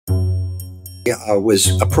I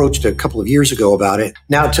was approached a couple of years ago about it.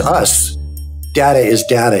 Now, to us, data is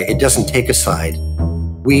data. It doesn't take a side.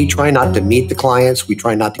 We try not to meet the clients. We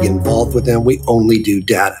try not to get involved with them. We only do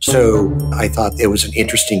data. So I thought it was an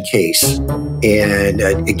interesting case. And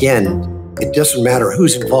again, it doesn't matter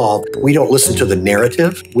who's involved. We don't listen to the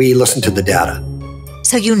narrative. We listen to the data.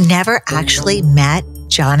 So you never actually met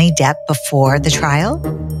Johnny Depp before the trial?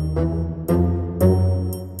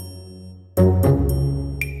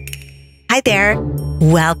 Hi there.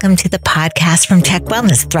 Welcome to the podcast from Tech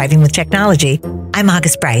Wellness, Thriving with Technology. I'm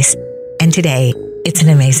August Bryce, and today it's an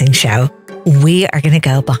amazing show. We are going to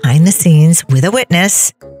go behind the scenes with a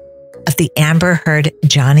witness of the Amber Heard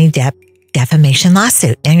Johnny Depp defamation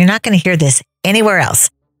lawsuit. And you're not going to hear this anywhere else.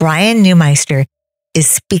 Bryan Neumeister is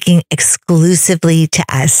speaking exclusively to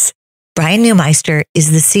us. Bryan Neumeister is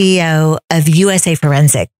the CEO of USA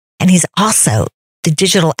Forensic, and he's also the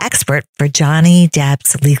digital expert for Johnny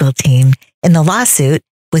Depp's legal team in the lawsuit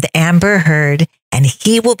with Amber Heard, and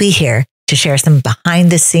he will be here to share some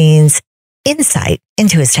behind the scenes insight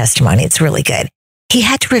into his testimony. It's really good. He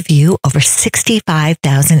had to review over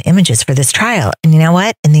 65,000 images for this trial. And you know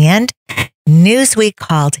what? In the end, Newsweek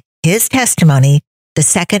called his testimony the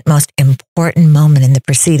second most important moment in the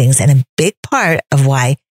proceedings and a big part of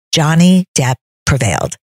why Johnny Depp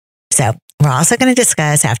prevailed. So we're also going to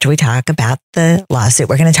discuss, after we talk about the lawsuit,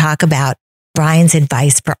 we're going to talk about Bryan's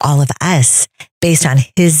advice for all of us based on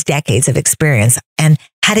his decades of experience and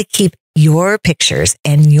how to keep your pictures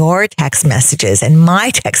and your text messages and my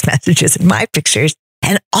text messages and my pictures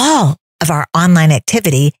and all of our online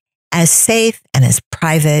activity as safe and as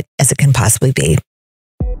private as it can possibly be.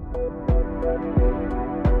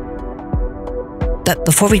 But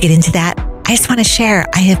before we get into that, I just want to share,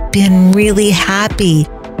 I have been really happy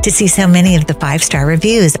to see so many of the 5-star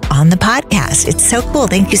reviews on the podcast. It's so cool.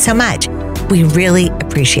 Thank you so much. We really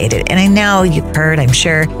appreciate it. And I know you've heard, I'm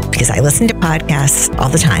sure, because I listen to podcasts all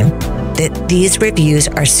the time, that these reviews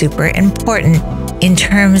are super important in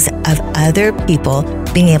terms of other people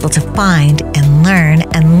being able to find and learn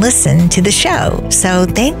and listen to the show. So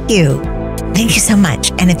thank you. Thank you so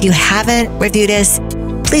much. And if you haven't reviewed us,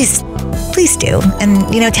 please do. And,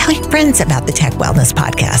 tell your friends about the Tech Wellness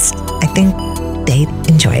Podcast. I think they'd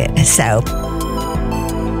enjoy it. So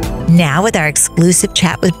now with our exclusive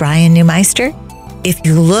chat with Bryan Neumeister, if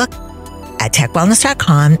you look at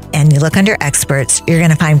techwellness.com and you look under experts, you're going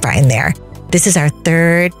to find Bryan there. This is our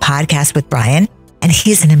third podcast with Bryan, and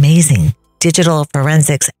he's an amazing digital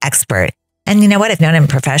forensics expert. And you know what? I've known him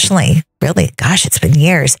professionally. Really, gosh, it's been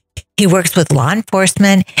years. He works with law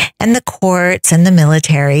enforcement and the courts and the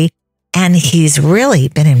military. And he's really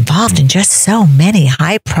been involved in just so many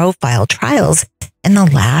high-profile trials in the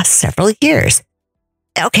last several years.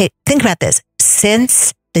 Okay, think about this.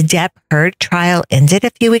 Since the Depp Heard trial ended a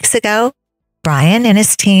few weeks ago, Bryan and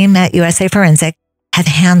his team at USA Forensic have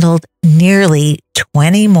handled nearly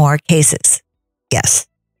 20 more cases. Yes.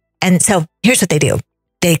 And so here's what they do.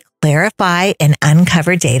 They clarify and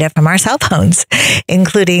uncover data from our cell phones,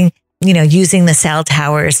 including using the cell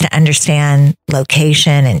towers to understand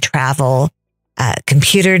location and travel,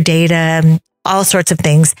 computer data, all sorts of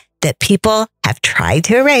things that people have tried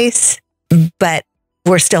to erase, but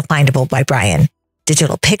were still findable by Bryan.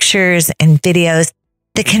 Digital pictures and videos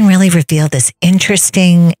that can really reveal this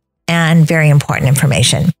interesting and very important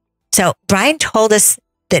information. So Bryan told us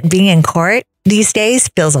that being in court these days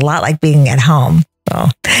feels a lot like being at home.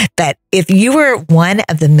 But if you were one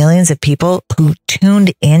of the millions of people who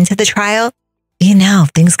tuned into the trial,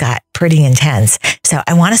 things got pretty intense. So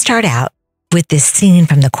I want to start out with this scene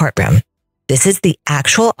from the courtroom. This is the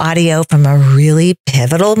actual audio from a really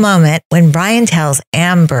pivotal moment when Bryan tells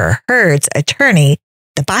Amber Heard's attorney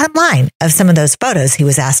the bottom line of some of those photos he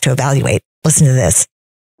was asked to evaluate. Listen to this.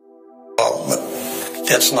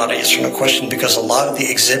 That's not answering the question, because a lot of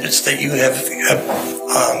the exhibits that you have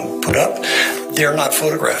put up, they're not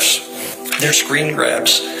photographs. They're screen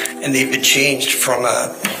grabs, and they've been changed from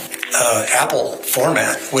a Apple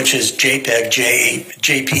format, which is JPEG,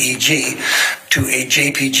 JPEG, to a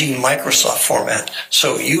JPG Microsoft format.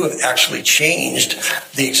 So you have actually changed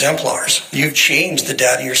the exemplars. You've changed the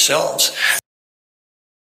data yourselves.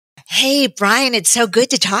 Hey, Bryan, it's so good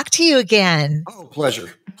to talk to you again. Oh,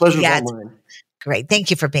 pleasure. Pleasure's all mine. Great. Thank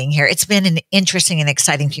you for being here. It's been an interesting and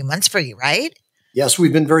exciting few months for you, right? Yes,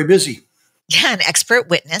 we've been very busy. Yeah, an expert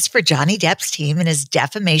witness for Johnny Depp's team in his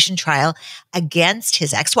defamation trial against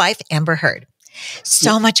his ex-wife, Amber Heard.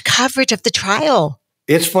 So much coverage of the trial.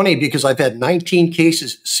 It's funny because I've had 19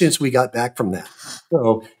 cases since we got back from that.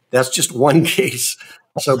 So that's just one case.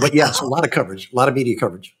 So, but yes, a lot of coverage, a lot of media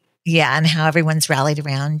coverage. Yeah, and how everyone's rallied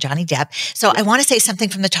around Johnny Depp. So I want to say something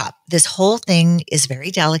from the top. This whole thing is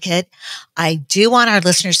very delicate. I do want our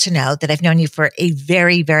listeners to know that I've known you for a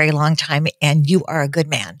very, very long time, and you are a good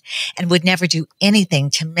man and would never do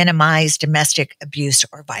anything to minimize domestic abuse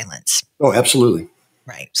or violence. Oh, absolutely.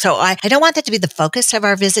 Right. So I don't want that to be the focus of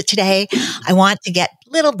our visit today. I want to get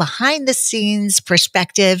a little behind the scenes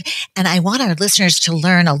perspective, and I want our listeners to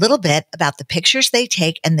learn a little bit about the pictures they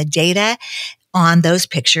take and the data on those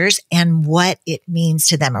pictures and what it means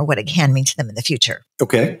to them or what it can mean to them in the future.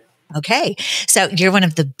 Okay. Okay. So you're one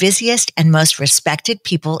of the busiest and most respected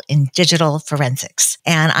people in digital forensics.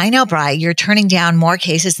 And I know, Bryan, you're turning down more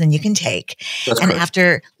cases than you can take. That's and correct.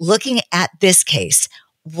 after looking at this case,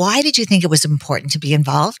 why did you think it was important to be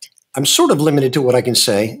involved? I'm sort of limited to what I can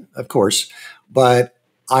say, of course, but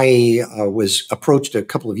I was approached a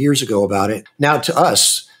couple of years ago about it. Now, to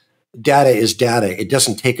us, data is data. It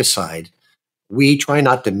doesn't take a side. We try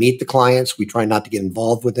not to meet the clients. We try not to get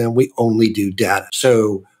involved with them. We only do data.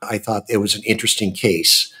 So I thought it was an interesting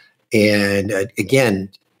case. And again,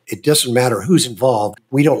 it doesn't matter who's involved.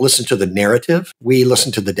 We don't listen to the narrative. We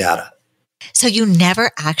listen to the data. So you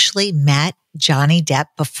never actually met Johnny Depp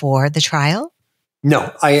before the trial?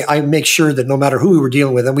 No, I make sure that no matter who we were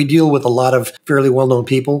dealing with, and we deal with a lot of fairly well-known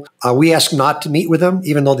people, we ask not to meet with them,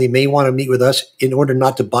 even though they may want to meet with us, in order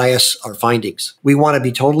not to bias our findings. We want to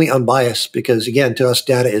be totally unbiased because, again, to us,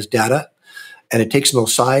 data is data, and it takes no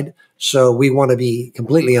side. So we want to be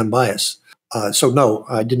completely unbiased. So no,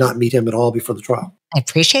 I did not meet him at all before the trial. I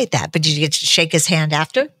appreciate that. But did you get to shake his hand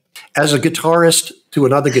after? As a guitarist to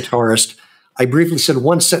another guitarist, I briefly said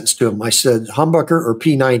one sentence to him. I said, humbucker or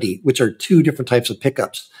P90, which are two different types of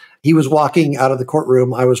pickups. He was walking out of the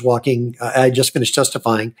courtroom. I was walking. I just finished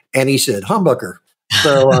testifying, and he said, humbucker.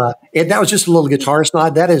 So and that was just a little guitarist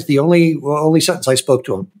nod. That is the only sentence I spoke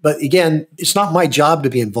to him. But again, it's not my job to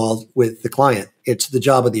be involved with the client. It's the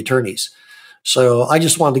job of the attorneys. So I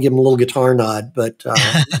just wanted to give him a little guitar nod, but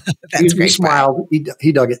he smiled.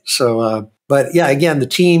 He dug it. So, but yeah, again, the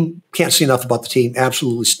team, can't say enough about the team.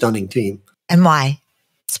 Absolutely stunning team. And why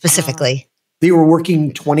specifically? They were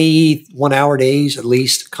working 21-hour days at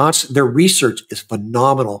least. Their research is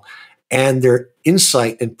phenomenal, and their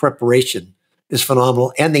insight and preparation is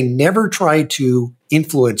phenomenal. And they never tried to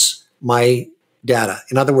influence my data.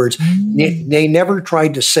 In other words, they never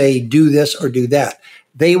tried to say, do this or do that.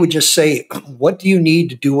 They would just say, what do you need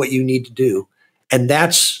to do what you need to do? And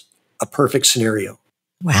that's a perfect scenario.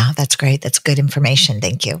 Wow, that's great. That's good information.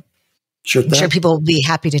 Thank you. Sure, I'm sure people will be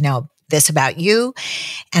happy to know this about you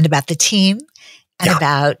and about the team and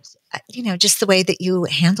about, just the way that you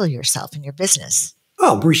handle yourself in your business.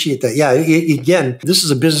 Oh, appreciate that. Yeah. Again, this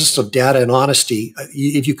is a business of data and honesty.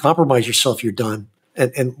 If you compromise yourself, you're done.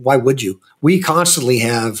 And why would you? We constantly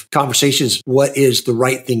have conversations. What is the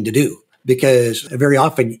right thing to do? Because very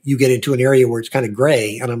often you get into an area where it's kind of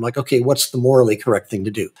gray. And I'm like, okay, what's the morally correct thing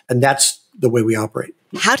to do? And that's the way we operate.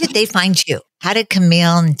 How did they find you? How did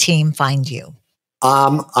Camille and team find you?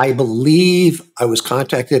 I believe I was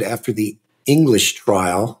contacted after the English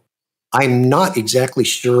trial. I'm not exactly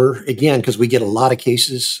sure, again, because we get a lot of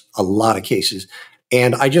cases.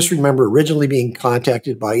 And I just remember originally being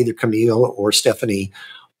contacted by either Camille or Stephanie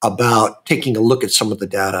about taking a look at some of the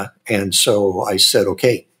data. And so I said,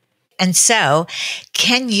 okay. And so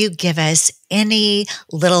can you give us any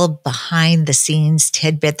little behind the scenes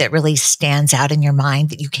tidbit that really stands out in your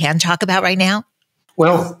mind that you can talk about right now?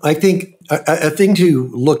 Well, I think a thing to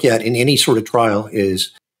look at in any sort of trial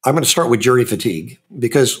is, I'm going to start with jury fatigue,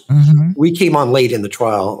 because we came on late in the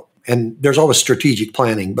trial, and there's always strategic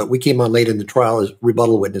planning, but we came on late in the trial as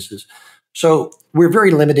rebuttal witnesses. So we're very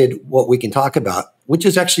limited what we can talk about, which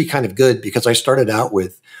is actually kind of good, because I started out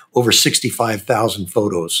with over 65,000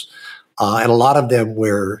 photos, and a lot of them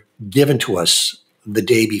were given to us the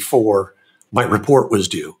day before my report was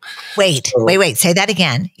due. Wait. Say that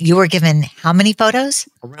again. You were given how many photos?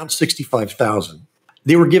 Around 65,000.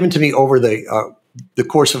 They were given to me over the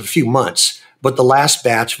course of a few months, but the last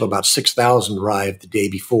batch of about 6,000 arrived the day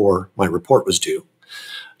before my report was due.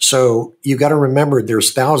 So you got to remember,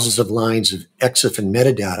 there's thousands of lines of EXIF and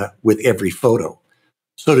metadata with every photo.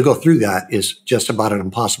 So to go through that is just about an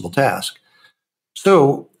impossible task.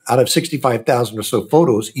 So out of 65,000 or so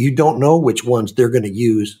photos, you don't know which ones they're going to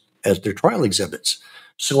use as their trial exhibits.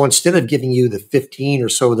 So instead of giving you the 15 or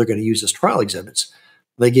so they're going to use as trial exhibits,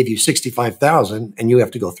 they give you 65,000, and you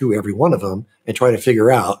have to go through every one of them and try to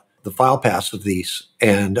figure out the file paths of these.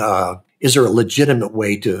 And is there a legitimate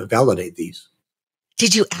way to validate these?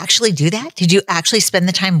 Did you actually do that? Did you actually spend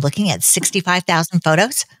the time looking at 65,000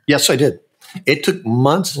 photos? Yes, I did. It took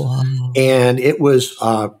months. Whoa. And it was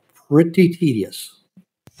pretty tedious.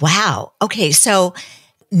 Wow. Okay. So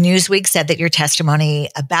Newsweek said that your testimony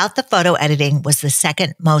about the photo editing was the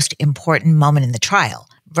second most important moment in the trial,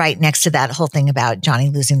 right next to that whole thing about Johnny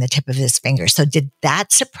losing the tip of his finger. So did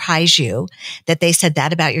that surprise you that they said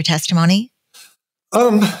that about your testimony?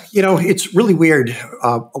 It's really weird.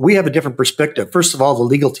 We have a different perspective. First of all, the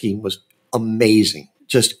legal team was amazing.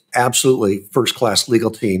 Just absolutely first-class legal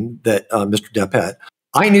team that Mr. Depp had.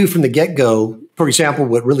 I knew from the get-go, for example,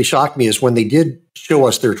 what really shocked me is when they did show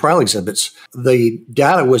us their trial exhibits, the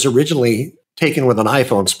data was originally taken with an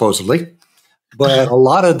iPhone, supposedly, but a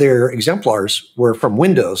lot of their exemplars were from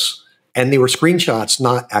Windows, and they were screenshots,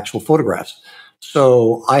 not actual photographs.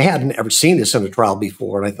 So I hadn't ever seen this in a trial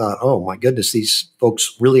before, and I thought, oh my goodness, these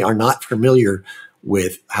folks really are not familiar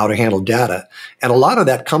with how to handle data. And a lot of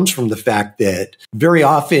that comes from the fact that very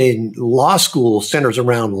often law school centers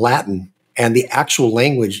around Latin, and the actual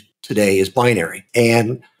language today is binary.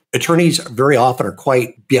 And attorneys very often are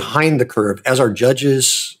quite behind the curve, as are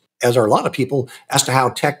judges, as are a lot of people, as to how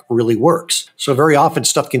tech really works. So very often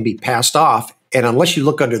stuff can be passed off, and unless you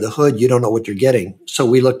look under the hood, you don't know what you're getting. So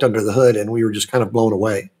we looked under the hood and we were just kind of blown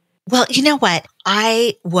away. Well, you know what?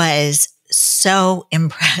 I was so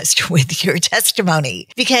impressed with your testimony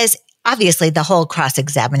because obviously the whole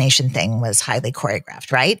cross-examination thing was highly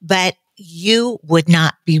choreographed, right? But you would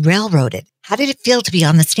not be railroaded. How did it feel to be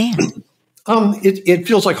on the stand? It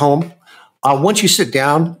feels like home. Once you sit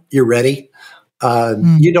down, you're ready.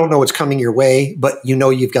 You don't know what's coming your way, but you know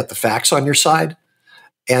you've got the facts on your side.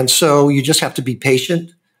 And so you just have to be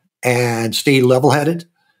patient and stay level-headed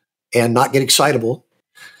and not get excitable.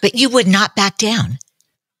 But you would not back down.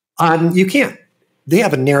 You can't. They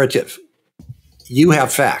have a narrative. You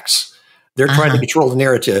have facts. They're trying to control the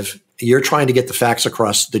narrative. You're trying to get the facts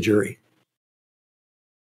across the jury.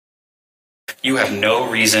 You have no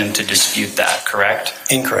reason to dispute that, correct?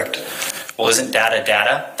 Incorrect. Well, isn't data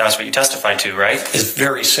data? That's what you testified to, right? It's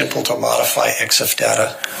very simple to modify EXIF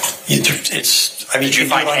data. Did you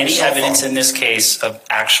find any evidence in this case of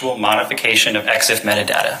actual modification of EXIF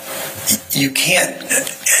metadata? You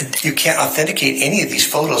can't authenticate any of these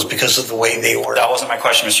photos because of the way they were. That wasn't my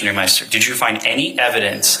question, Mr. Neumeister. Did you find any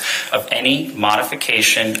evidence of any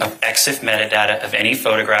modification of EXIF metadata of any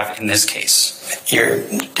photograph in this case? You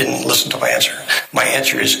didn't listen to my answer. My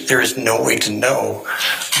answer is there is no way to know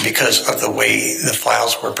because of the way the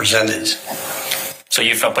files were presented. So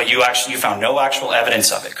you found no actual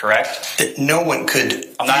evidence of it, correct? That no one could.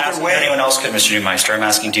 I'm not asking if anyone else could, Mr. Neumeister. I'm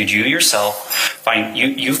asking, did you yourself find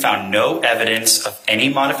you found no evidence of any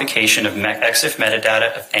modification of EXIF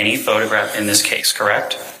metadata of any photograph in this case,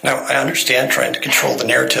 correct? Now, I understand trying to control the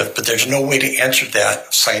narrative, but there's no way to answer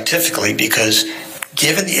that scientifically because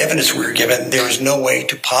given the evidence we were given, there is no way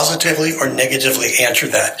to positively or negatively answer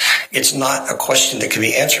that. It's not a question that can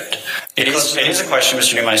be answered. It is a question,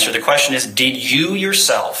 Mr. Neumeister. The question is, did you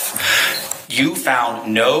yourself, you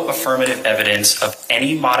found no affirmative evidence of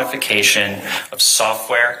any modification of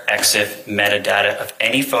software EXIF metadata of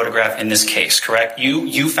any photograph in this case, correct?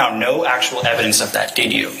 You found no actual evidence of that,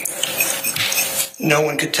 did you? No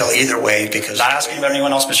one could tell either way because... I'm not asking about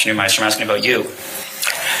anyone else, Mr. Neumeister. I'm asking about you.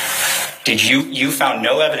 Did you found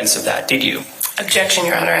no evidence of that, did you? Objection,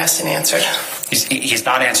 Your Honor, asked and answered. He's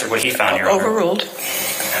not answered what he found, Your Honor. Overruled.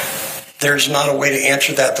 There's not a way to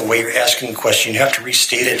answer that the way you're asking the question. You have to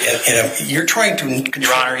restate it. You're trying to control.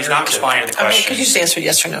 Your Honor, he's not responding to the question. Could you just answer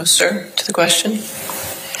yes or no, sir, to the question?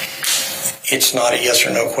 It's not a yes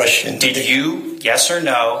or no question. Did you, yes or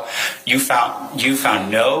no, you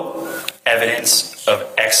found no evidence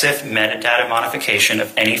of EXIF metadata modification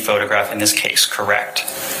of any photograph in this case, correct?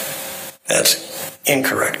 That's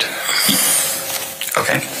incorrect.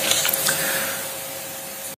 Okay.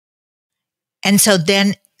 And so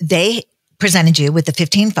then they presented you with the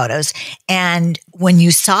 15 photos. And when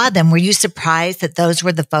you saw them, were you surprised that those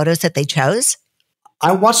were the photos that they chose?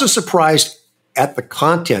 I wasn't surprised at the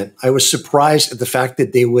content. I was surprised at the fact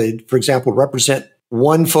that they would, for example, represent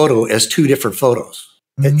one photo as two different photos.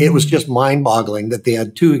 It was just mind-boggling that they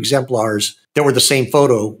had two exemplars that were the same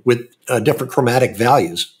photo with different chromatic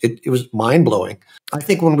values. It was mind-blowing. I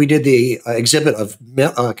think when we did the exhibit of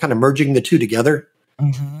kind of merging the two together,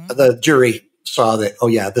 the jury saw that, oh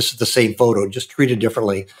yeah, this is the same photo, just treated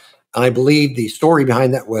differently. And I believe the story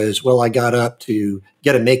behind that was, well, I got up to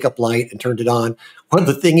get a makeup light and turned it on. Well,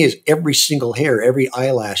 the thing is, every single hair, every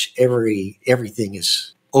eyelash, everything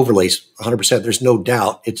is overlays 100%. There's no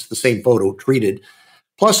doubt it's the same photo treated.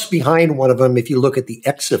 Plus, behind one of them, if you look at the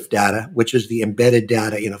EXIF data, which is the embedded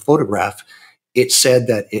data in a photograph, it said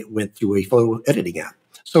that it went through a photo editing app.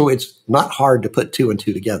 So it's not hard to put two and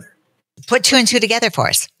two together. Put two and two together for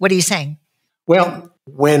us. What are you saying? Well,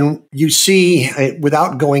 when you see,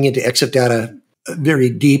 without going into EXIF data very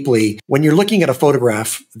deeply, when you're looking at a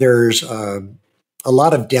photograph, there's a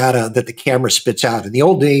lot of data that the camera spits out. In the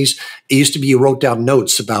old days, it used to be you wrote down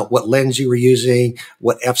notes about what lens you were using,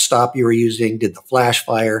 what f-stop you were using, did the flash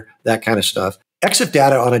fire, that kind of stuff. EXIF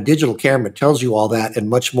data on a digital camera tells you all that and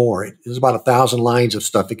much more. There's about 1,000 lines of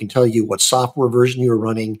stuff. It can tell you what software version you were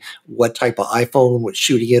running, what type of iPhone was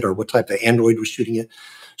shooting it, or what type of Android was shooting it.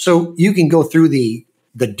 So you can go through the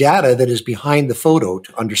data that is behind the photo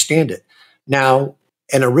to understand it. Now,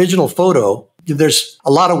 an original photo, there's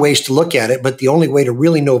a lot of ways to look at it, but the only way to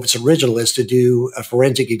really know if it's original is to do a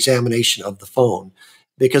forensic examination of the phone,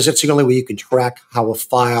 because it's the only way you can track how a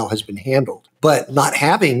file has been handled. But not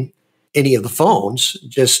having any of the phones,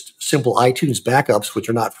 just simple iTunes backups, which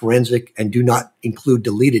are not forensic and do not include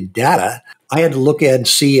deleted data, I had to look at and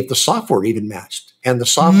see if the software even matched. And the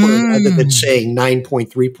software, other than saying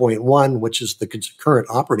 9.3.1, which is the current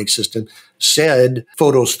operating system, said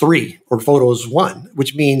Photos 3 or Photos 1,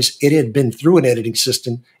 which means it had been through an editing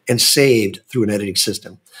system and saved through an editing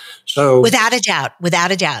system. So without a doubt.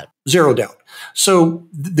 Zero doubt. So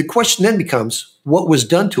the question then becomes, what was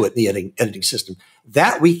done to it in the editing system?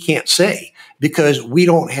 That we can't say because we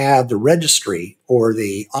don't have the registry or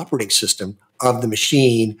the operating system of the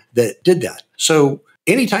machine that did that. So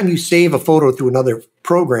anytime you save a photo through another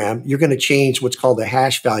program, you're going to change what's called the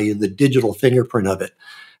hash value, the digital fingerprint of it.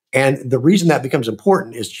 And the reason that becomes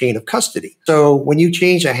important is chain of custody. So when you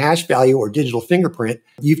change a hash value or digital fingerprint,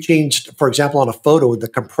 you've changed, for example, on a photo, the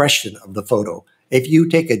compression of the photo. If you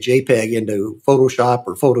take a JPEG into Photoshop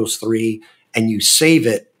or Photos 3 and you save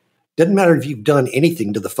it, doesn't matter if you've done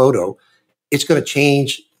anything to the photo, it's going to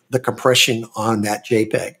change the compression on that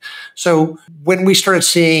JPEG. So when we started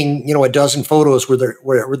seeing, a dozen photos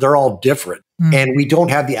where they're all different, and we don't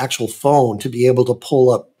have the actual phone to be able to pull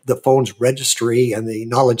up the phone's registry and the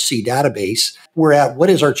Knowledge C database, we're at, what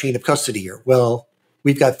is our chain of custody here? Well,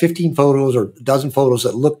 we've got 15 photos or a dozen photos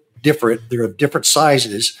that look different. They're of different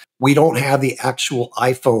sizes. We don't have the actual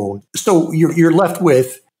iPhone. So you're left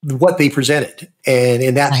with what they presented. And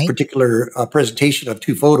in that particular presentation of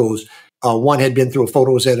two photos, one had been through a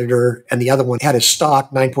photos editor and the other one had a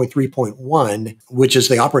stock 9.3.1, which is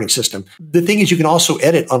the operating system. The thing is, you can also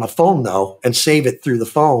edit on a phone though and save it through the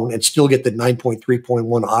phone and still get the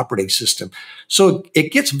 9.3.1 operating system. So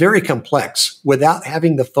it gets very complex without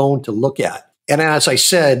having the phone to look at. And as I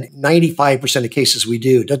said, 95% of cases we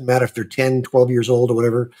do, it doesn't matter if they're 10, 12 years old or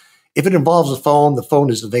whatever. If it involves a phone, the phone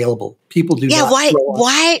is available. People do not.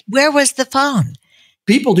 Why? Where was the phone?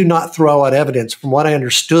 People do not throw out evidence. From what I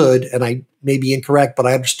understood, and I may be incorrect, but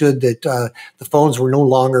I understood that the phones were no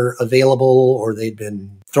longer available or they'd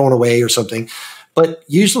been thrown away or something. But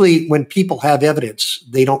usually when people have evidence,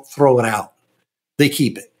 they don't throw it out. They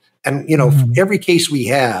keep it. And, every case we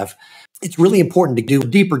have, it's really important to do a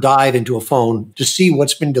deeper dive into a phone to see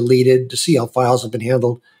what's been deleted, to see how files have been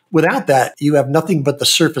handled. Without that, you have nothing but the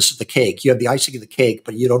surface of the cake. You have the icing of the cake,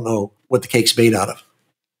 but you don't know what the cake's made out of.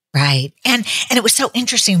 Right. And it was so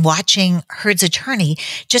interesting watching Heard's attorney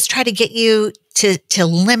just try to get you to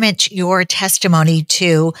limit your testimony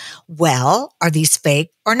to, well, are these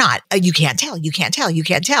fake or not? You can't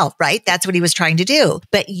tell, right? That's what he was trying to do.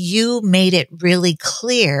 But you made it really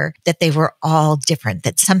clear that they were all different,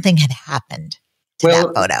 that something had happened to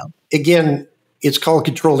that photo. Again, it's called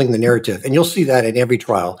controlling the narrative. And you'll see that in every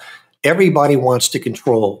trial. Everybody wants to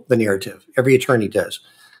control the narrative. Every attorney does.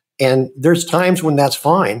 And there's times when that's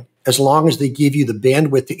fine, as long as they give you the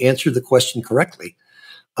bandwidth to answer the question correctly.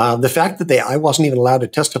 The fact that I wasn't even allowed to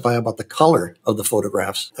testify about the color of the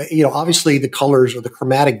photographs. Obviously the colors or the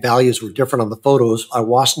chromatic values were different on the photos. I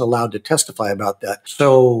wasn't allowed to testify about that.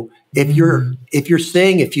 So if you're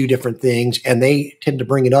saying a few different things and they tend to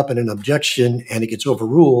bring it up in an objection and it gets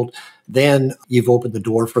overruled, then you've opened the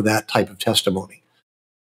door for that type of testimony.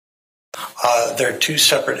 There are two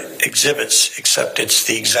separate exhibits, except it's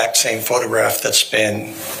the exact same photograph that's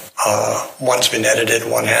been, one's been edited,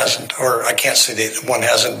 one hasn't. Or I can't say that one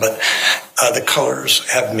hasn't, but the colors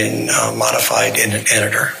have been modified in an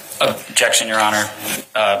editor. Objection, Your Honor.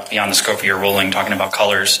 Beyond the scope of your ruling, talking about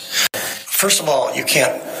colors. First of all,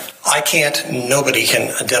 nobody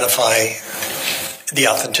can identify the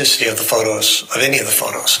authenticity of the photos, of any of the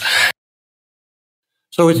photos.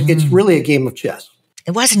 So it's really a game of chess.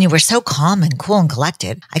 It was, and you were so calm and cool and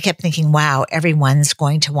collected. I kept thinking, wow, everyone's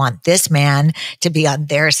going to want this man to be on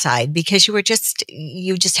their side because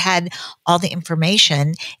you just had all the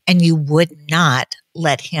information and you would not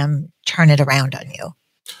let him turn it around on you.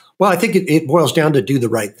 Well, I think it boils down to do the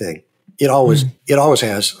right thing. It always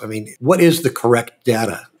has. I mean, what is the correct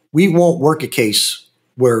data? We won't work a case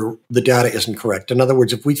where the data isn't correct. In other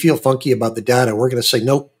words, if we feel funky about the data, we're going to say,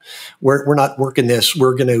 nope, we're not working this.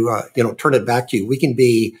 We're going to, turn it back to you. We can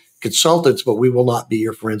be consultants, but we will not be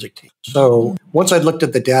your forensic team. So once I looked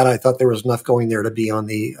at the data, I thought there was enough going there to be on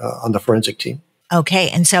the forensic team. Okay.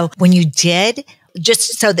 And so when you did,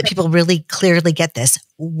 just so that people really clearly get this,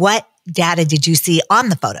 what data did you see on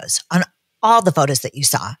the photos, on all the photos that you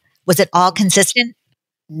saw? Was it all consistent?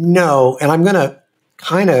 No. And I'm going to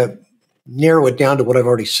kind of narrow it down to what I've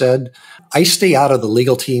already said. I stay out of the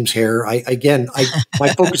legal team's hair. My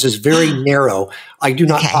focus is very narrow. I do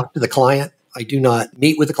not talk to the client. I do not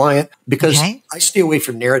meet with the client because I stay away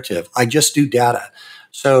from narrative. I just do data.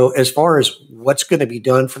 So as far as what's going to be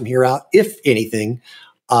done from here out, if anything,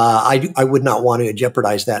 I would not want to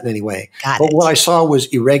jeopardize that in any way. But what I saw was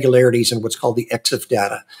irregularities in what's called the EXIF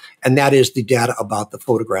data. And that is the data about the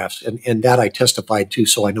photographs. And that I testified to,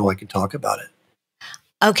 so I know I can talk about it.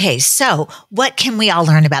 Okay, so what can we all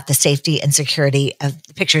learn about the safety and security of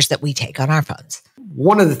the pictures that we take on our phones?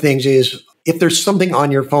 One of the things is if there's something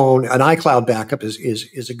on your phone, an iCloud backup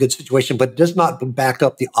is a good situation, but does not back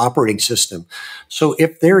up the operating system. So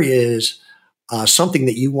if there is something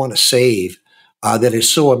that you want to save that is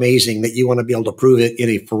so amazing that you want to be able to prove it in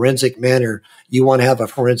a forensic manner, you want to have a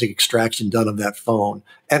forensic extraction done of that phone.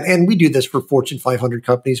 And we do this for Fortune 500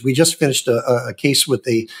 companies. We just finished a case with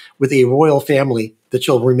a royal family that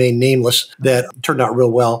shall remain nameless that turned out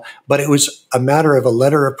real well. But it was a matter of a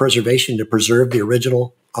letter of preservation to preserve the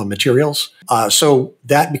original materials. So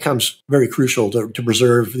that becomes very crucial to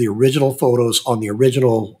preserve the original photos on the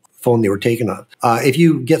original phone they were taken on. If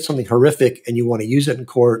you get something horrific and you want to use it in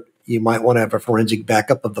court, you might want to have a forensic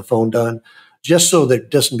backup of the phone done just so that it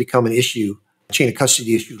doesn't become an issue, a chain of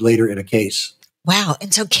custody issue later in a case. Wow.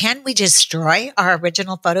 And so can we destroy our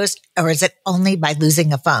original photos, or is it only by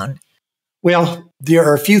losing a phone? Well, there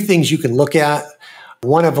are a few things you can look at.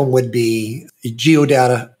 One of them would be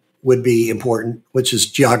geodata would be important, which is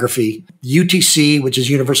geography. UTC, which is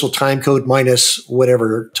universal time code minus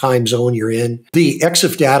whatever time zone you're in. The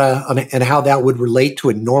EXIF data and how that would relate to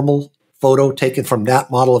a normal photo taken from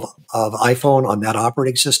that model of iPhone on that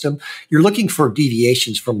operating system. You're looking for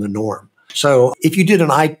deviations from the norm. So if you did an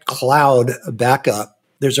iCloud backup,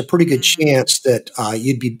 there's a pretty good chance that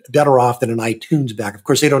you'd be better off than an iTunes backup. Of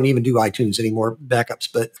course, they don't even do iTunes anymore, backups.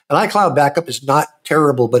 But an iCloud backup is not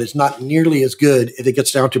terrible, but it's not nearly as good if it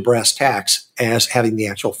gets down to brass tacks as having the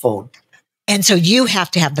actual phone. And so you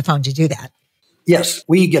have to have the phone to do that. Yes,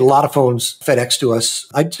 we get a lot of phones FedEx to us.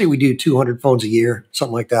 I'd say we do 200 phones a year,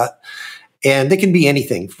 something like that. And they can be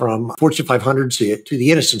anything from Fortune 500 to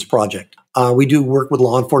the Innocence Project. We do work with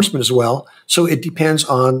law enforcement as well. So it depends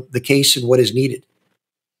on the case and what is needed.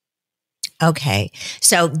 Okay.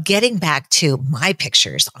 So getting back to my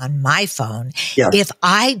pictures on my phone, if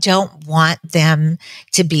I don't want them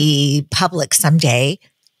to be public someday,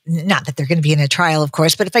 not that they're going to be in a trial, of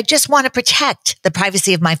course, but if I just want to protect the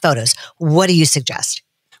privacy of my photos, what do you suggest?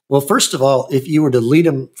 Well, first of all, if you were to delete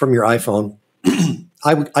them from your iPhone,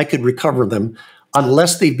 I could recover them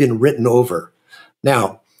unless they've been written over.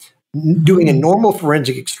 Now, doing a normal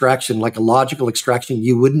forensic extraction, like a logical extraction,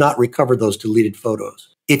 you would not recover those deleted photos.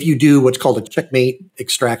 If you do what's called a checkmate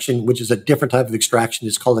extraction, which is a different type of extraction,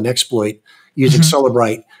 it's called an exploit using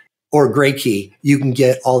Celebrite or Gray Key, you can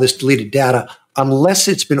get all this deleted data unless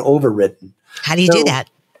it's been overwritten. How do you do that?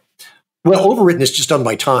 Well, overwritten is just done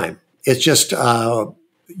by time. It's just,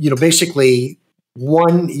 basically,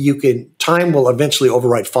 one, time will eventually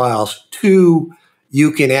overwrite files. Two,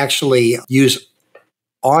 you can actually use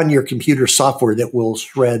on your computer software that will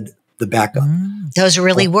shred the backup. Those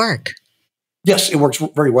really work. Yes, it works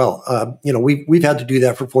very well. We've had to do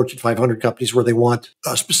that for Fortune 500 companies where they want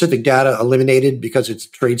specific data eliminated because it's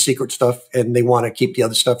trade secret stuff and they want to keep the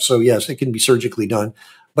other stuff. So yes, it can be surgically done,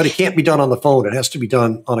 but it can't be done on the phone. It has to be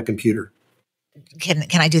done on a computer. Can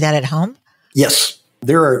I do that at home? Yes.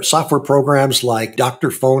 There are software programs like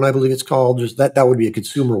Dr. Phone, I believe it's called. That would be a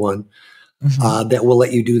consumer one that will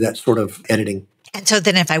let you do that sort of editing. And so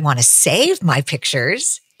then if I want to save my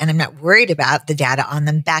pictures and I'm not worried about the data on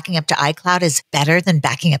them, backing up to iCloud is better than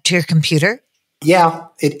backing up to your computer? Yeah,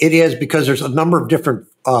 it is, because there's a number of different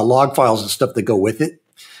log files and stuff that go with it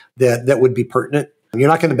that would be pertinent. You're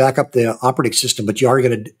not going to back up the operating system, but you are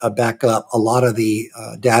going to back up a lot of the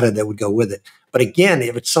data that would go with it. But again,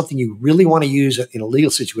 if it's something you really want to use in a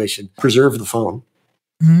legal situation, preserve the phone.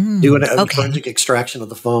 Do a forensic extraction of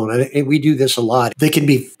the phone. And we do this a lot. They can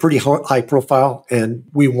be pretty high profile, and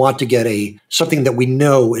we want to get something that we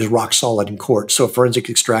know is rock solid in court. So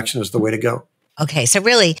forensic extraction is the way to go. Okay. So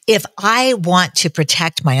really, if I want to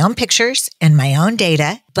protect my own pictures and my own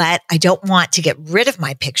data, but I don't want to get rid of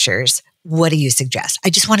my pictures, what do you suggest? I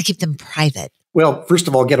just want to keep them private. Well, first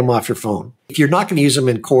of all, get them off your phone. If you're not going to use them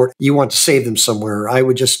in court, you want to save them somewhere. I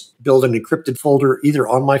would just build an encrypted folder either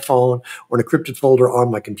on my phone or an encrypted folder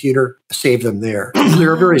on my computer, save them there.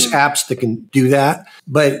 There are various apps that can do that,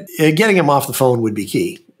 but getting them off the phone would be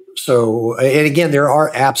key. So, and again, there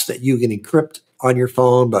are apps that you can encrypt on your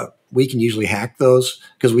phone, but we can usually hack those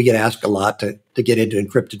because we get asked a lot to get into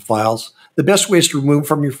encrypted files. The best way is to remove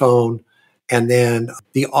from your phone, and then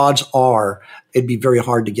the odds are it'd be very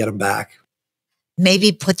hard to get them back.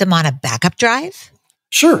 Maybe put them on a backup drive?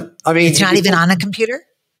 Sure. I mean, it's not even on a computer?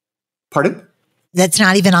 Pardon? That's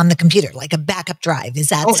not even on the computer, like a backup drive. Is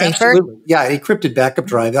that safer? Absolutely. Yeah, encrypted backup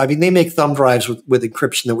drive. I mean, they make thumb drives with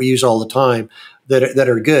encryption that we use all the time that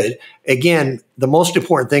are good. Again, the most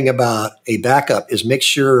important thing about a backup is make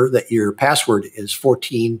sure that your password is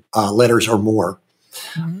 14 letters or more.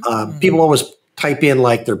 People always type in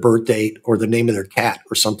like their birth date or the name of their cat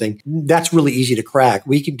or something. That's really easy to crack.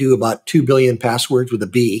 We can do about 2 billion passwords with a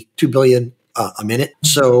B, 2 billion a minute.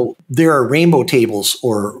 So there are rainbow tables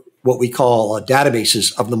or what we call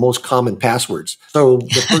databases of the most common passwords. So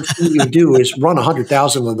the first thing you do is run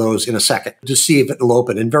 100,000 of those in a second to see if it'll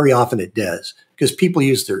open. And very often it does because people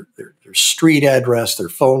use their street address, their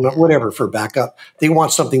phone, whatever for backup. They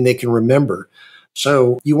want something they can remember.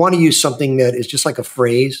 So you want to use something that is just like a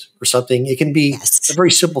phrase or something. It can be a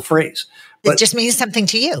very simple phrase. But it just means something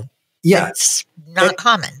to you. Yeah. It's not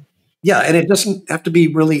common. Yeah. And it doesn't have to be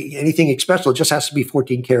really anything special. It just has to be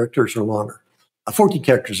 14 characters or longer. 14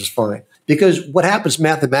 characters is fine. Because what happens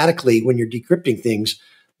mathematically when you're decrypting things,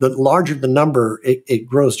 the larger the number, it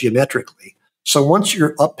grows geometrically. So once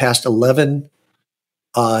you're up past 11,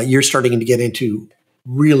 you're starting to get into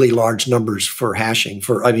really large numbers for hashing,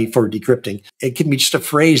 for decrypting. It can be just a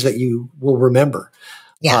phrase that you will remember.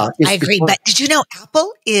 Yeah, I agree. But did you know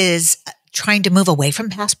Apple is trying to move away from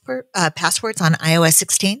passwords on iOS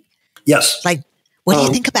 16? Yes. Like, what do you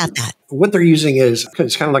think about that? What they're using is,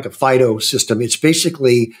 it's kind of like a FIDO system. It's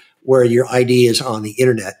basically where your ID is on the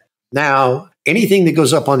internet. Now, anything that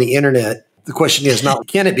goes up on the internet, the question is not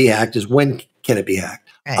can it be hacked, is when can it be hacked?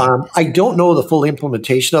 Right. I don't know the full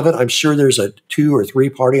implementation of it. I'm sure there's a 2 or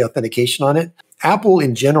 3 party authentication on it. Apple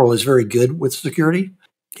in general is very good with security.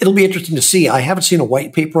 It'll be interesting to see. I haven't seen a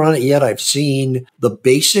white paper on it yet. I've seen the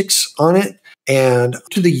basics on it. And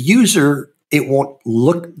to the user, it won't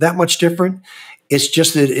look that much different. It's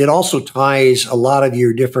just that it also ties a lot of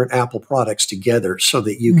your different Apple products together so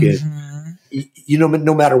that you can,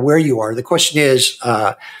 no matter where you are. The question is,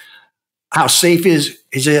 how safe is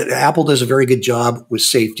it? Apple does a very good job with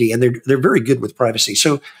safety, and they're very good with privacy.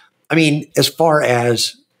 So, I mean, as far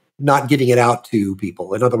as not getting it out to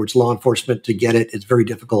people, in other words, law enforcement to get it, it's very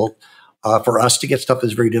difficult. For us to get stuff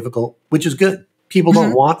is very difficult, which is good. People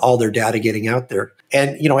don't want all their data getting out there.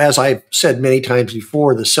 And, as I've said many times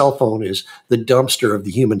before, the cell phone is the dumpster of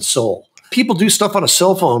the human soul. People do stuff on a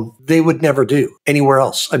cell phone they would never do anywhere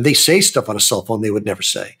else. And they say stuff on a cell phone they would never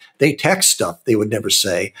say. They text stuff they would never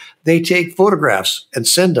say. They take photographs and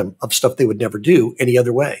send them of stuff they would never do any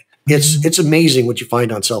other way. It's amazing what you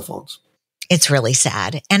find on cell phones. It's really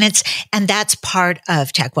sad. And that's part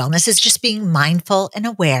of tech wellness, is just being mindful and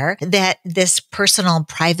aware that this personal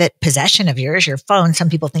private possession of yours, your phone, some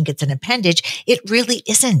people think it's an appendage. It really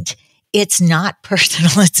isn't. It's not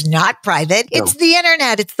personal. It's not private. No. It's the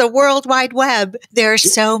internet. It's the World Wide Web. There are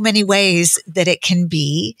so many ways that it can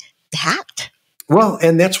be hacked. Well,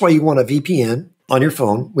 and that's why you want a VPN on your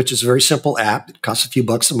phone, which is a very simple app. It costs a few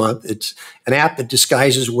bucks a month. It's an app that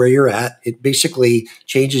disguises where you're at. It basically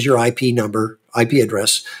changes your IP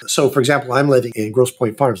address. So, for example, I'm living in Grosse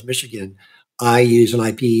Pointe Farms, Michigan. I use an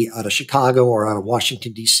IP out of Chicago or out of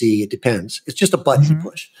Washington, D.C. It depends. It's just a button you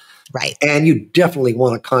push. Right. And you definitely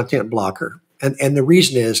want a content blocker. And the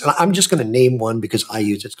reason is, and I'm just going to name one because I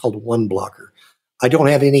use it. It's called OneBlocker. I don't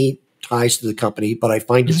have any ties to the company, but I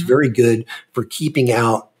find it's very good for keeping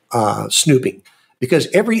out snooping, because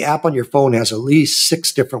every app on your phone has at least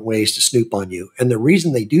 6 different ways to snoop on you. And the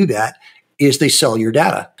reason they do that is they sell your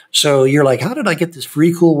data. So you're like, how did I get this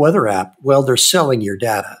free cool weather app? Well, they're selling your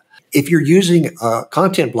data. If you're using a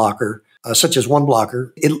content blocker, such as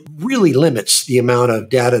OneBlocker, it really limits the amount of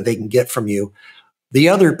data they can get from you. The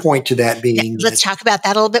other point to that being... let's talk about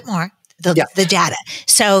that a little bit more, the data.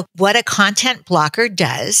 So what a content blocker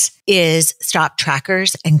does is stop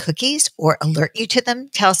trackers and cookies or alert you to them.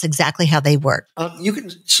 Tell us exactly how they work. You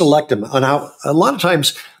can select them. And a lot of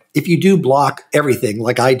times, if you do block everything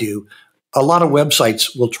like I do, a lot of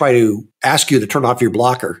websites will try to ask you to turn off your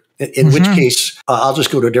blocker, in which case I'll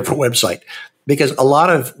just go to a different website. because a lot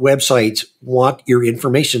of websites want your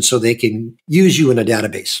information so they can use you in a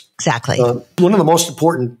database. Exactly. One of the most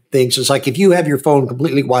important things is like if you have your phone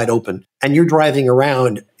completely wide open and you're driving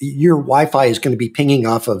around, your Wi-Fi is going to be pinging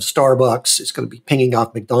off of Starbucks. It's going to be pinging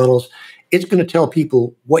off McDonald's. It's going to tell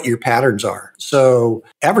people what your patterns are. So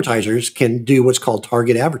advertisers can do what's called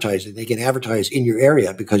target advertising. They can advertise in your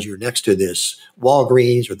area because you're next to this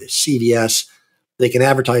Walgreens or this CVS. They can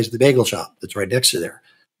advertise the bagel shop that's right next to there.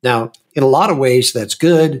 Now, in a lot of ways, that's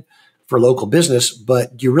good for local business,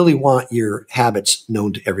 but you really want your habits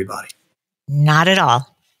known to everybody. Not at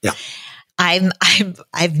all. Yeah.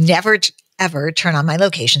 I've never ever turn on my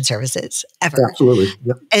location services ever. Absolutely.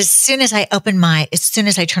 Yep. As soon as I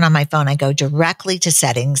turn on my phone, I go directly to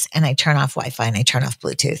settings and I turn off Wi-Fi and I turn off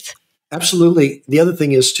Bluetooth. Absolutely. The other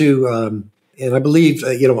thing is too, and I believe,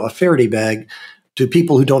 a Faraday bag to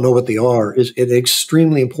people who don't know what they are is an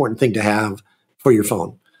extremely important thing to have for your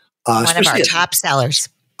phone. One of our top sellers.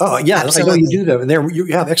 Oh, yeah. Absolutely. I know you do that. And you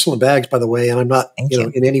have excellent bags, by the way. And I'm not,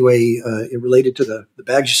 in any way related to the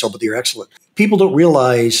bags you sell, but they're excellent. People don't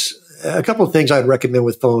realize a couple of things I'd recommend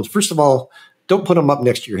with phones. First of all, don't put them up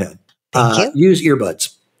next to your head. Thank you. Use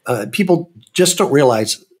earbuds. People just don't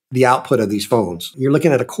realize the output of these phones. You're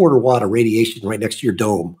looking at a 1/4 watt of radiation right next to your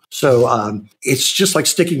dome. So it's just like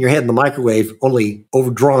sticking your head in the microwave, only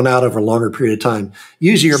drawn out over a longer period of time.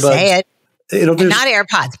 Use earbuds. Say it. Not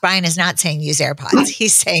AirPods. Bryan is not saying use AirPods.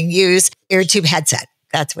 He's saying use eartube headset.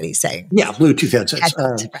 That's what he's saying. Yeah, Bluetooth headsets.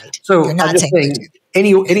 Right. So You're not I'm just saying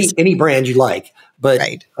any brand you like. But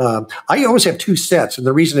right. I always have 2 sets. And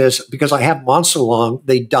the reason is because I have them on so long,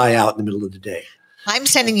 they die out in the middle of the day. I'm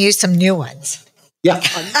sending you some new ones. Yeah.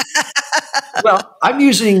 Well, I'm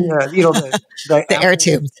using, the air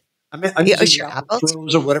tubes. I'm using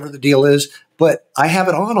Apples or whatever the deal is, but I have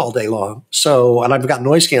it on all day long. So, and I've got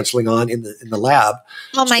noise canceling on in the lab.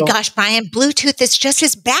 Oh my gosh, Bryan, Bluetooth is just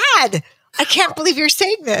as bad. I can't believe you're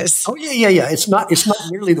saying this. Oh yeah. It's not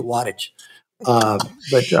nearly the wattage.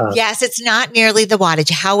 Yes, it's not nearly the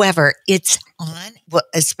wattage. However, it's on,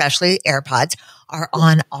 especially AirPods are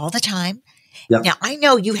on all the time. Yep. Now, I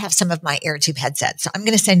know you have some of my AirTube headsets, so I'm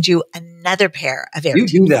going to send you another pair of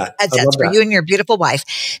AirTube headsets for you and your beautiful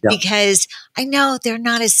wife, because I know they're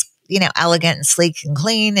not as elegant and sleek and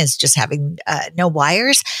clean as just having no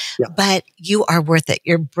wires, but you are worth it.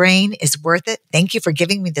 Your brain is worth it. Thank you for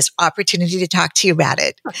giving me this opportunity to talk to you about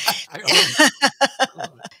it.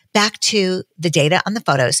 Back to the data on the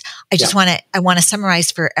photos. I want to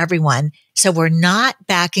summarize for everyone. So we're not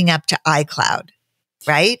backing up to iCloud,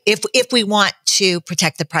 right? If we want to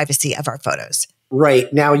protect the privacy of our photos.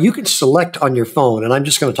 Right. Now you can select on your phone, and I'm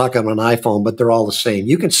just going to talk on an iPhone, but they're all the same.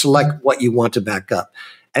 You can select what you want to back up.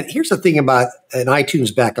 And here's the thing about an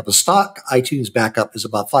iTunes backup. A stock iTunes backup is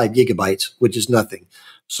about 5 gigabytes, which is nothing.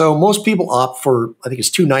 So most people opt for, I think it's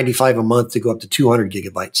 $295 a month to go up to 200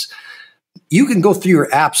 gigabytes. You can go through your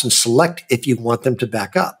apps and select if you want them to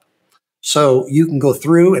back up. So you can go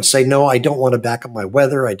through and say, no, I don't want to back up my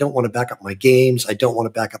weather. I don't want to back up my games. I don't want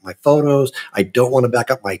to back up my photos. I don't want to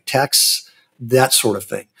back up my texts, that sort of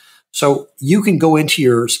thing. So you can go into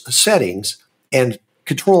your settings and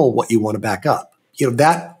control what you want to back up.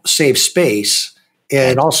 That saves space.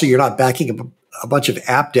 And also you're not backing up a bunch of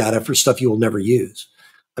app data for stuff you will never use.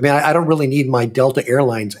 I mean, I don't really need my Delta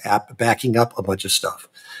Airlines app backing up a bunch of stuff.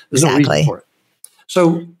 There's no reason for it.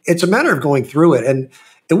 So it's a matter of going through it. And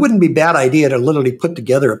it wouldn't be a bad idea to literally put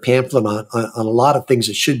together a pamphlet on a lot of things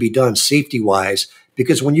that should be done safety-wise,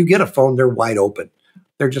 because when you get a phone, they're wide open.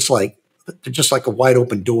 They're just like a wide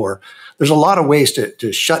open door. There's a lot of ways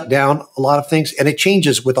to shut down a lot of things, and it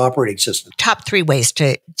changes with operating systems. Top 3 ways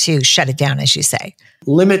to shut it down, as you say.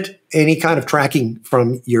 Limit any kind of tracking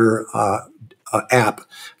from your app.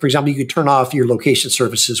 For example, you could turn off your location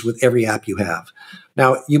services with every app you have.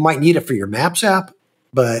 Now, you might need it for your Maps app,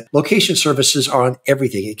 but location services are on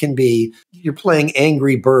everything. It can be you're playing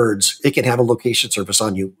Angry Birds. It can have a location service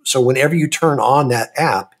on you. So whenever you turn on that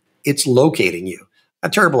app, it's locating you. A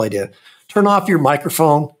terrible idea. Turn off your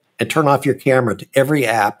microphone and turn off your camera to every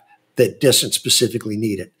app that doesn't specifically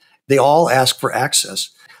need it. They all ask for access.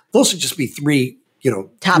 Those would just be 3,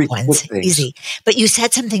 top ones, easy. But you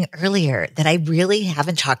said something earlier that I really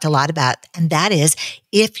haven't talked a lot about, and that is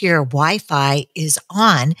if your Wi-Fi is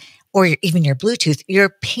on, or even your Bluetooth,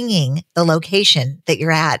 you're pinging the location that you're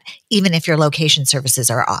at, even if your location services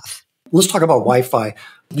are off. Let's talk about Wi-Fi.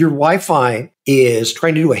 Your Wi-Fi is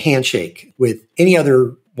trying to do a handshake with any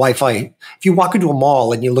other Wi-Fi. If you walk into a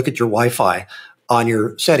mall and you look at your Wi-Fi on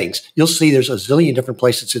your settings, you'll see there's a zillion different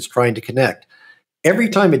places it's trying to connect. Every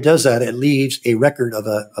time it does that, it leaves a record of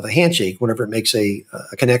a handshake whenever it makes a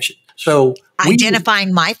connection. So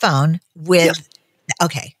identifying my phone with,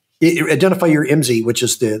 okay. Identify your IMSI, which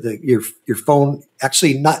is your phone,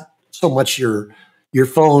 actually not so much your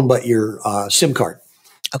phone, but your SIM card.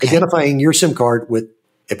 Okay. Identifying your SIM card with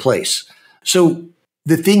a place. So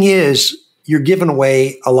the thing is, you're giving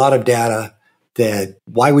away a lot of data that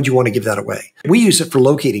why would you want to give that away? We use it for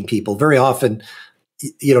locating people very often.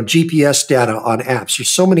 GPS data on apps. There's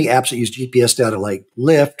so many apps that use GPS data like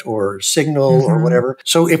Lyft or Signal or whatever.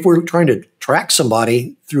 So if we're trying to track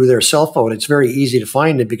somebody through their cell phone, it's very easy to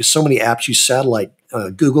find it because so many apps use satellite.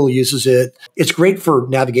 Google uses it. It's great for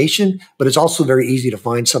navigation, but it's also very easy to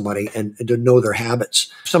find somebody and to know their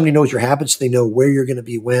habits. If somebody knows your habits, they know where you're going to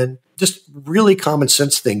be when. Just really common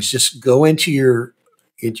sense things. Just go into your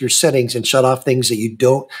settings and shut off things that you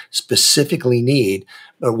don't specifically need.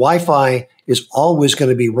 But Wi-Fi is always going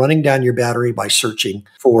to be running down your battery by searching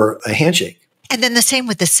for a handshake. And then the same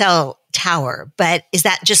with the cell tower. But is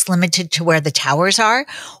that just limited to where the towers are?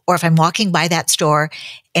 Or if I'm walking by that store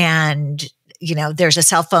and, there's a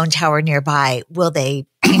cell phone tower nearby, will they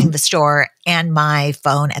ping the store and my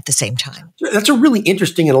phone at the same time? That's a really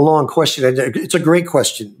interesting and a long question. It's a great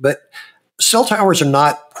question. But cell towers are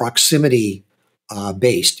not proximity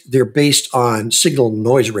based. They're based on signal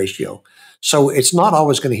noise ratio. So it's not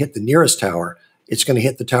always going to hit the nearest tower. It's going to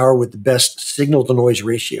hit the tower with the best signal to noise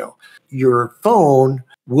ratio. Your phone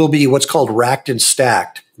will be what's called racked and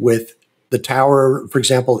stacked with the tower, for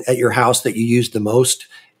example, at your house that you use the most.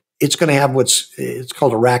 It's going to have it's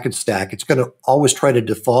called a rack and stack. It's going to always try to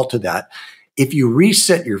default to that. If you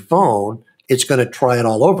reset your phone, it's going to try it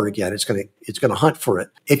all over again. It's going to hunt for it.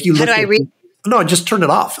 If you No, just turn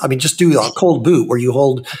it off. I mean, just do a cold boot where you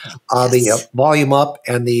hold the volume up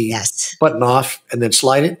and the button off and then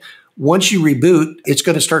slide it. Once you reboot, it's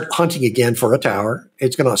going to start hunting again for a tower.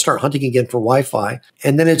 It's going to start hunting again for Wi-Fi.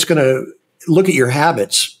 And then it's going to look at your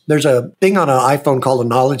habits. There's a thing on an iPhone called a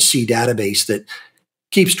Knowledge Sea database that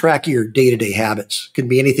keeps track of your day-to-day habits. It can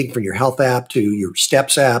be anything from your health app to your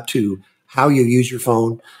steps app to how you use your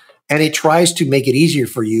phone. And it tries to make it easier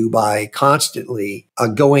for you by constantly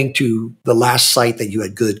going to the last site that you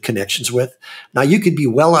had good connections with. Now, you could be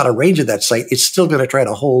well out of range of that site. It's still going to try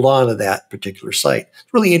to hold on to that particular site.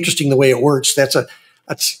 It's really interesting the way it works. That's a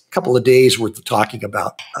couple of days worth of talking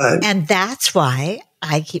about. And that's why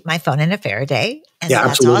I keep my phone in a Faraday. And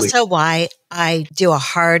that's absolutely. also why I do a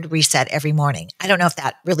hard reset every morning. I don't know if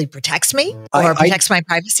that really protects me or protects my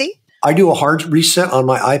privacy. I do a hard reset on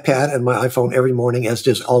my iPad and my iPhone every morning, as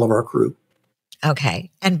does all of our crew. Okay.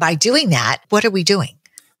 And by doing that, what are we doing?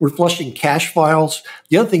 We're flushing cache files.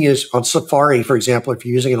 The other thing is on Safari, for example, if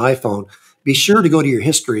you're using an iPhone, be sure to go to your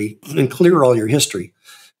history and clear all your history.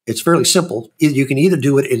 It's fairly simple. You can either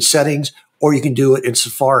do it in settings or you can do it in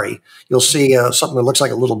Safari. You'll see something that looks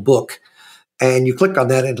like a little book. And you click on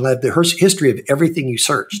that and it'll have the history of everything you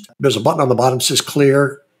searched. There's a button on the bottom that says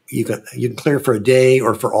clear. You can clear it for a day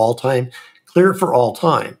or for all time. Clear it for all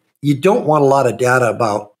time. You don't want a lot of data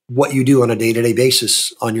about what you do on a day-to-day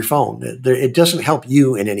basis on your phone. It doesn't help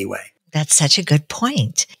you in any way. That's such a good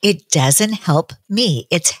point. It doesn't help me.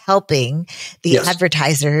 It's helping the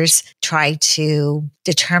advertisers try to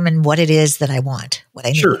determine what it is that I want, what I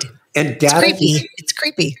need. Sure. And data it's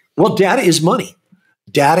creepy. Well, data is money.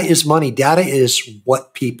 Data is money. Data is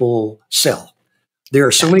what people sell. There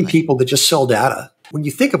are so many people that just sell data. When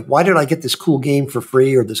you think of why did I get this cool game for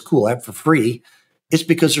free or this cool app for free, it's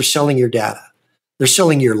because they're selling your data. They're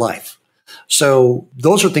selling your life. So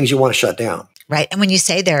those are things you want to shut down. Right. And when you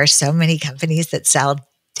say there are so many companies that sell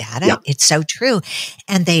data, it's so true.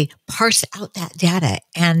 And they parse out that data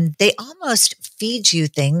and they almost feed you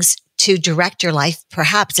things to direct your life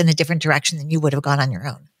perhaps in a different direction than you would have gone on your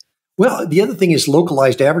own. Well, the other thing is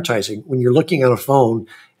localized advertising. When you're looking on a phone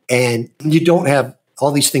and you don't have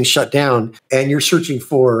all these things shut down and you're searching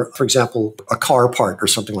for example, a car part or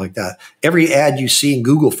something like that. Every ad you see in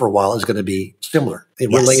Google for a while is going to be similar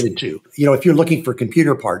and related to. If you're looking for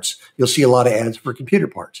computer parts, you'll see a lot of ads for computer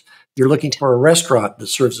parts. You're looking for a restaurant that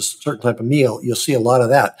serves a certain type of meal, you'll see a lot of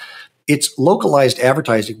that. It's localized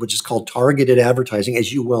advertising, which is called targeted advertising,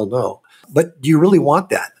 as you well know. But do you really want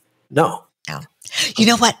that? No. No. You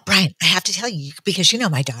know what, Bryan, I have to tell you, because you know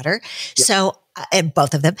my daughter, so, and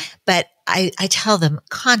both of them, but I tell them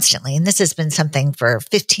constantly, and this has been something for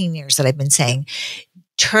 15 years that I've been saying,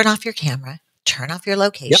 turn off your camera, turn off your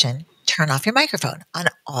location, turn off your microphone on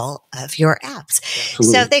all of your apps.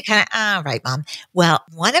 Absolutely. So they kind of, right, Mom. Well,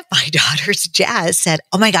 one of my daughters, Jazz, said,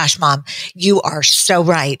 oh my gosh, Mom, you are so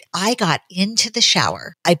right. I got into the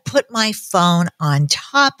shower. I put my phone on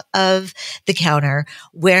top of the counter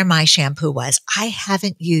where my shampoo was. I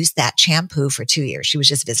haven't used that shampoo for 2 years. She was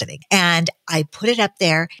just visiting. And I put it up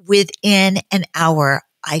there. Within an hour,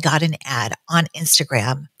 I got an ad on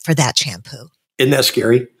Instagram for that shampoo. Isn't that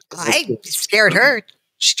scary? I scared her.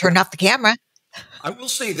 She turned off the camera. I will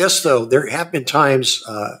say this, though. There have been times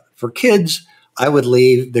for kids, I would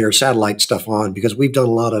leave their satellite stuff on because we've done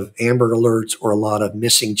a lot of Amber Alerts or a lot of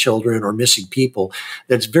missing children or missing people.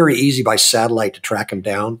 That's very easy by satellite to track them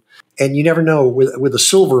down. And you never know with a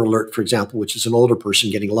silver alert, for example, which is an older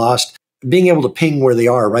person getting lost, being able to ping where they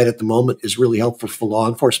are right at the moment is really helpful for law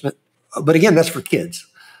enforcement. But again, that's for kids.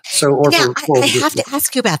 So, or yeah, for I have to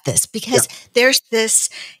ask you about this because there's this,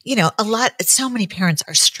 so many parents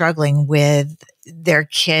are struggling with their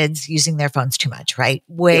kids using their phones too much, right?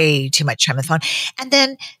 Way too much time on the phone. And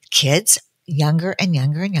then kids younger and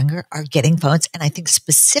younger and younger are getting phones. And I think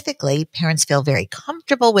specifically parents feel very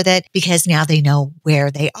comfortable with it because now they know where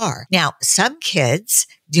they are. Now, some kids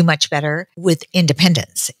do much better with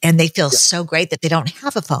independence and they feel so great that they don't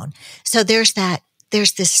have a phone. So there's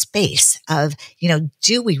this space of,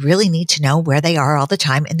 do we really need to know where they are all the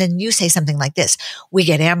time? And then you say something like this, we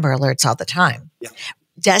get Amber Alerts all the time. Yeah.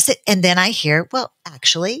 Does it? And then I hear, well,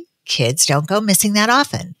 actually, kids don't go missing that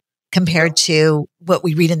often compared to what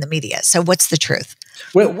we read in the media. So what's the truth?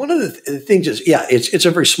 Well, one of the things is, it's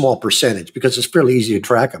a very small percentage because it's fairly easy to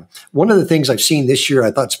track them. One of the things I've seen this year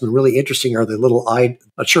I thought's been really interesting are the little,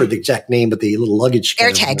 not sure the exact name, but the little luggage.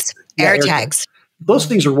 Air tags. Air tags. Those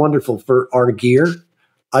things are wonderful for our gear.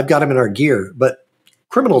 I've got them in our gear, but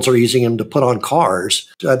criminals are using them to put on cars.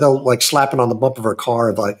 They'll like slap it on the bump of our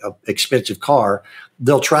car, like an expensive car.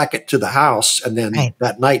 They'll track it to the house and then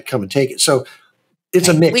that night come and take it. So it's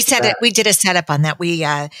a mix. We did a setup on that. We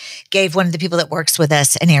gave one of the people that works with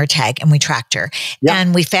us an AirTag and we tracked her. Yep.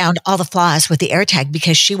 And we found all the flaws with the AirTag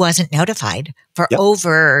because she wasn't notified for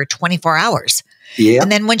over 24 hours. Yeah.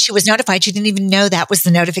 And then when she was notified, she didn't even know that was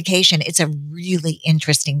the notification. It's a really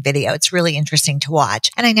interesting video. It's really interesting to watch.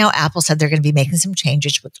 And I know Apple said they're going to be making some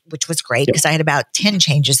changes, which was great because I had about 10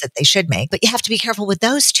 changes that they should make. But you have to be careful with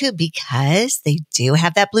those too because they do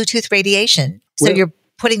have that Bluetooth radiation. So you're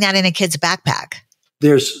putting that in a kid's backpack.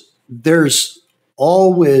 There's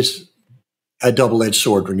always a double-edged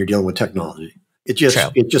sword when you're dealing with technology. It's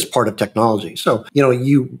just part of technology. So,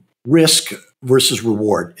 you risk versus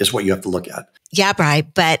reward is what you have to look at. Yeah, Bryan.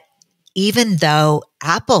 But even though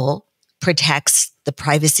Apple protects the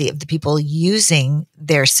privacy of the people using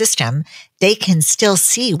their system, they can still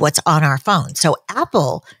see what's on our phone. So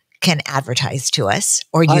Apple can advertise to us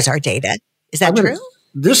or use our data. Is that true?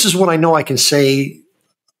 This is what I know I can say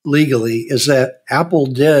legally is that Apple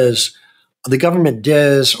does, the government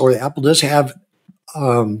does, or Apple does have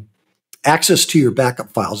access to your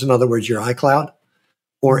backup files. In other words, your iCloud.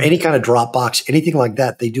 Or any kind of Dropbox, anything like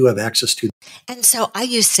that, they do have access to. And so I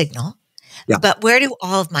use Signal, but where do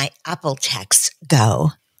all of my Apple texts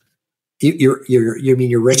go? You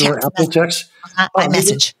mean your regular Apple texts?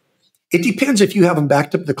 iMessage. It depends if you have them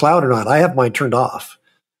backed up to the cloud or not. I have mine turned off.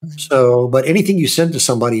 Mm-hmm. So, but anything you send to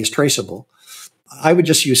somebody is traceable. I would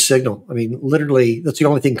just use Signal. I mean, literally, that's the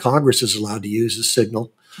only thing Congress is allowed to use is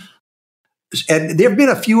Signal. And there have been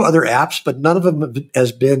a few other apps, but none of them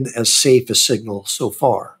has been as safe as Signal so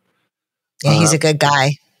far. Yeah, he's a good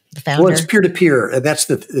guy, the founder. Well, it's peer-to-peer, and that's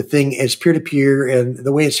the thing. It's peer-to-peer, and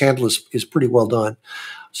the way it's handled is pretty well done.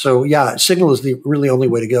 So, yeah, Signal is the really only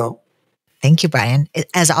way to go. Thank you, Bryan.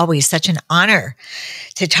 As always, such an honor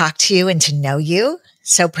to talk to you and to know you.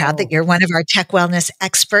 So proud that you're one of our tech wellness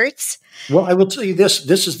experts. Well, I will tell you this.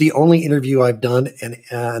 This is the only interview I've done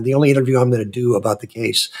and the only interview I'm going to do about the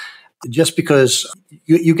case. Just because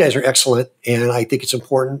you guys are excellent and I think it's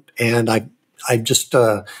important and I just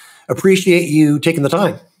appreciate you taking the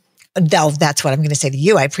time. No, that's what I'm going to say to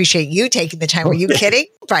you. I appreciate you taking the time. Were you kidding?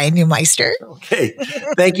 Bryan Neumeister. Okay.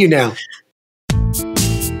 Thank you now.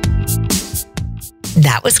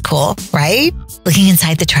 That was cool, right? Looking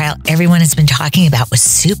inside the trial everyone has been talking about was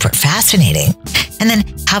super fascinating. And then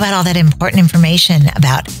how about all that important information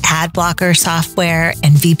about ad blocker software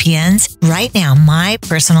and VPNs? Right now, my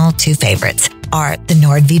personal two favorites are the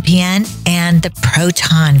NordVPN and the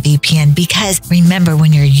Proton VPN. Because remember,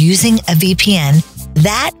 when you're using a VPN,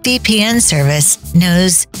 that VPN service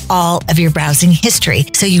knows all of your browsing history.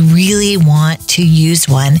 So you really want to use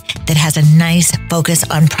one that has a nice focus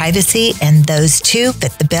on privacy, and those two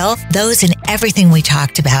fit the bill. Those and everything we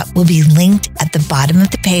talked about will be linked at the bottom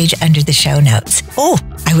of the page under the show notes. Oh,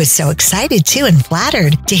 I was so excited too and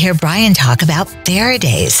flattered to hear Bryan talk about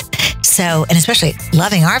Faradays. So, and especially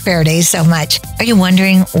loving our Faradays so much. Are you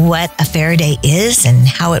wondering what a Faraday is and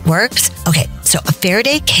how it works? Okay, so a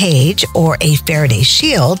Faraday cage or a Faraday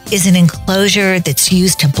shield is an enclosure that's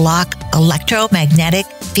used to block electromagnetic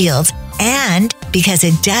fields. And because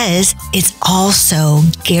it does, it's also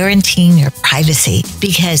guaranteeing your privacy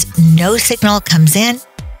because no signal comes in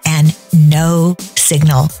and no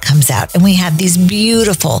signal comes out. And we have these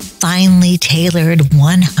beautiful, finely tailored,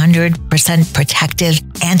 100% protective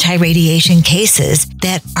anti-radiation cases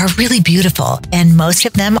that are really beautiful. And most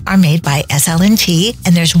of them are made by SL&T.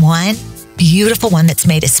 And there's one beautiful one that's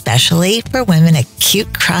made especially for women, a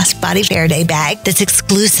cute crossbody Faraday bag that's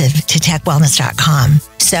exclusive to techwellness.com.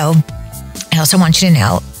 So I also want you to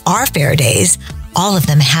know our Faradays, all of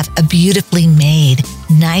them have a beautifully made,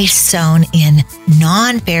 nice sewn in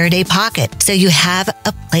non-Faraday pocket. So you have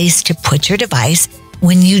a place to put your device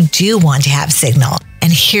when you do want to have signal.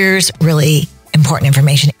 And here's really important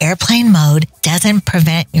information. Airplane mode doesn't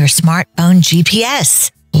prevent your smartphone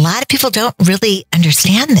GPS. A lot of people don't really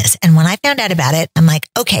understand this. And when I found out about it, I'm like,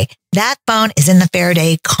 okay, that phone is in the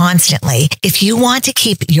Faraday constantly. If you want to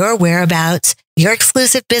keep your whereabouts, your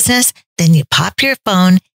exclusive business, then you pop your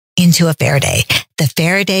phone into a Faraday. The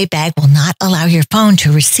Faraday bag will not allow your phone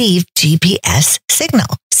to receive GPS signal.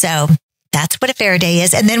 So that's what a Faraday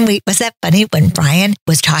is. And then was that funny when Bryan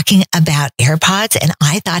was talking about AirPods and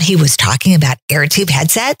I thought he was talking about AirTube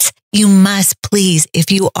headsets? You must please,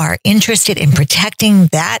 if you are interested in protecting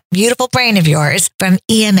that beautiful brain of yours from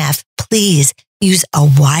EMF, please use a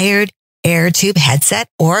wired AirTube headset,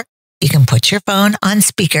 or you can put your phone on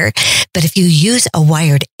speaker. But if you use a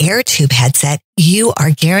wired AirTube headset, you are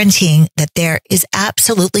guaranteeing that there is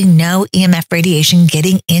absolutely no EMF radiation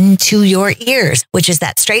getting into your ears, which is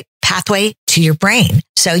that straight pathway to your brain.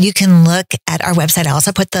 So you can look at our website. I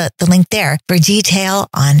also put the link there for detail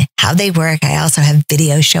on how they work. I also have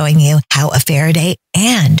videos showing you how a Faraday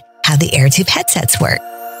and how the AirTube headsets work.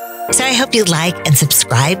 So I hope you like and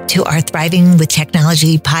subscribe to our Thriving with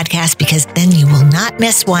Technology podcast, because then you will not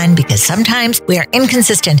miss one, because sometimes we are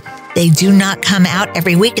inconsistent. They do not come out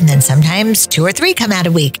every week, and then sometimes 2 or 3 come out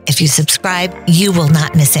a week. If you subscribe, you will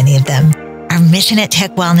not miss any of them. Our mission at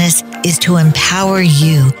Tech Wellness is to empower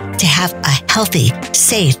you to have a healthy,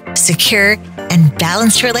 safe, secure, and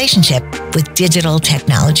balanced relationship with digital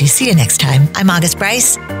technology. See you next time. I'm August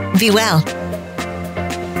Bryce. Be well.